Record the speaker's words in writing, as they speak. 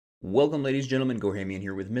Welcome, ladies and gentlemen. Gorhamian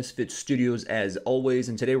here with Misfit Studios as always,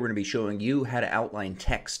 and today we're going to be showing you how to outline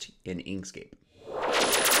text in Inkscape.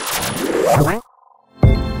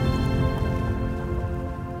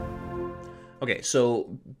 Okay,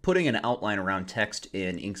 so putting an outline around text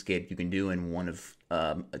in Inkscape you can do in one of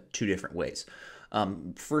two different ways.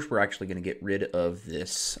 First, we're actually going to get rid of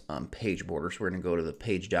this page border, so we're going to go to the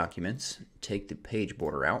page documents, take the page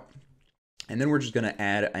border out. And then we're just going to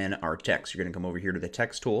add in our text. You're going to come over here to the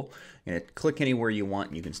text tool and click anywhere you want,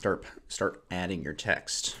 and you can start adding your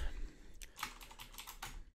text.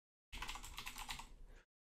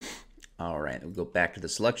 All right, we'll go back to the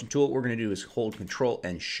selection tool. What we're going to do is hold Control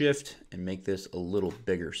and Shift and make this a little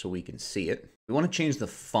bigger so we can see it. We want to change the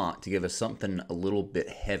font to give us something a little bit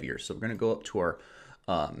heavier. So we're going to go up to our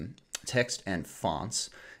text and fonts.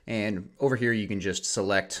 And over here, you can just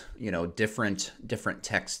select, different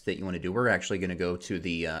text that you want to do. We're actually going to go to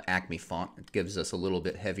the Acme font. It gives us a little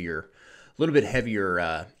bit heavier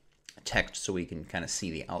text, so we can kind of see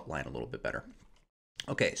the outline a little bit better.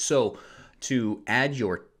 Okay, so to add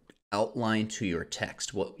your outline to your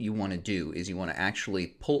text, what you want to do is you want to actually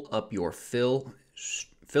pull up your fill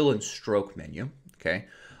and stroke menu. Okay,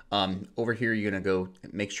 over here, you're going to go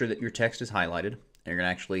make sure that your text is highlighted. And you're going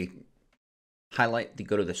to actually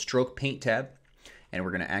go to the stroke paint tab, and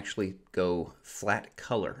we're going to actually go flat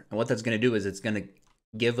color. And what that's going to do is it's going to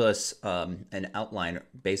give us an outline,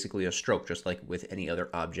 basically a stroke, just like with any other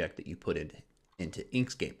object that you put into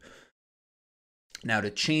Inkscape. Now,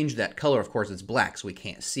 to change that color, of course, it's black, so we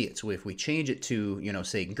can't see it. So if we change it to,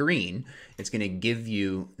 say green, it's going to give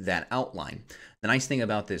you that outline. The nice thing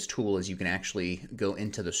about this tool is you can actually go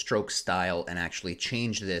into the stroke style and actually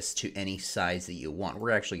change this to any size that you want.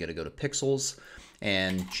 We're actually going to go to pixels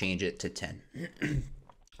and change it to 10.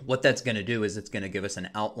 What that's going to do is it's going to give us an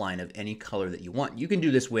outline of any color that you want. You can do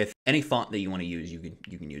this with any font that you want to use. You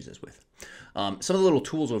can use this with. Some of the little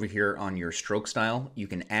tools over here on your stroke style, you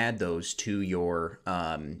can add those to your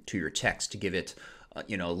text to give it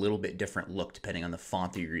a little bit different look depending on the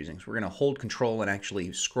font that you're using. So we're going to hold Control and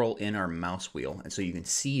actually scroll in our mouse wheel, and so you can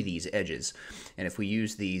see these edges. And if we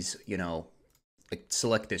use these,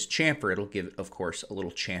 select this chamfer, it'll give, of course, a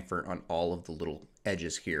little chamfer on all of the little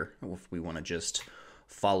edges here. If we want to just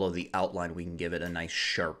follow the outline, we can give it a nice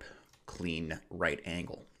sharp, clean right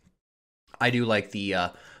angle. I do like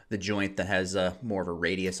the joint that has more of a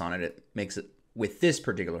radius on it. It makes it, with this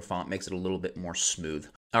particular font, makes it a little bit more smooth.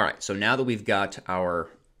 All right, so now that we've got our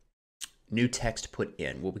new text put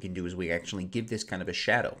in, what we can do is we actually give this kind of a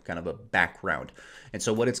shadow, kind of a background. And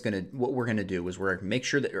so what we're gonna do is we're gonna make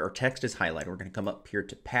sure that our text is highlighted. We're gonna come up here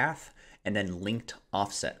to Path and then Linked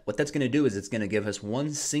Offset. What that's gonna do is it's gonna give us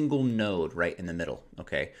one single node right in the middle,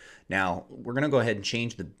 okay? Now, we're gonna go ahead and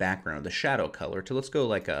change the background, the shadow color, to let's go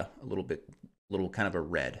like a little kind of a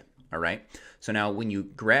red, all right? So now when you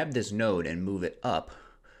grab this node and move it up,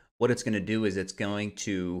 what it's gonna do is it's going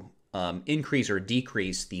to increase or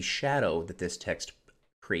decrease the shadow that this text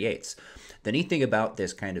creates. The neat thing about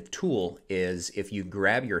this kind of tool is if you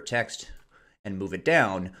grab your text and move it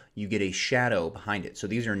down, you get a shadow behind it. So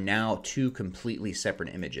these are now two completely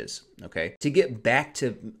separate images, okay? To get back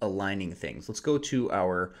to aligning things, let's go to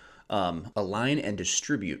our Align and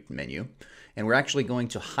Distribute menu, and we're actually going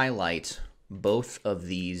to highlight both of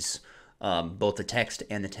these, both the text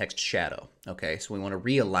and the text shadow, okay? So we want to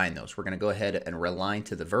realign those. We're going to go ahead and realign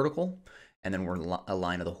to the vertical, and then we're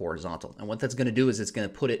align to the horizontal. And what that's going to do is it's going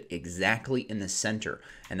to put it exactly in the center,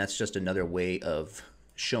 and that's just another way of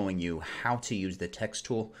showing you how to use the text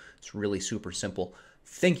tool. It's really super simple.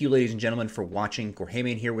 Thank you, ladies and gentlemen, for watching.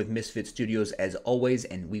 Gorhamian here with Misfit Studios as always,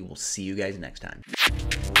 and we will see you guys next time.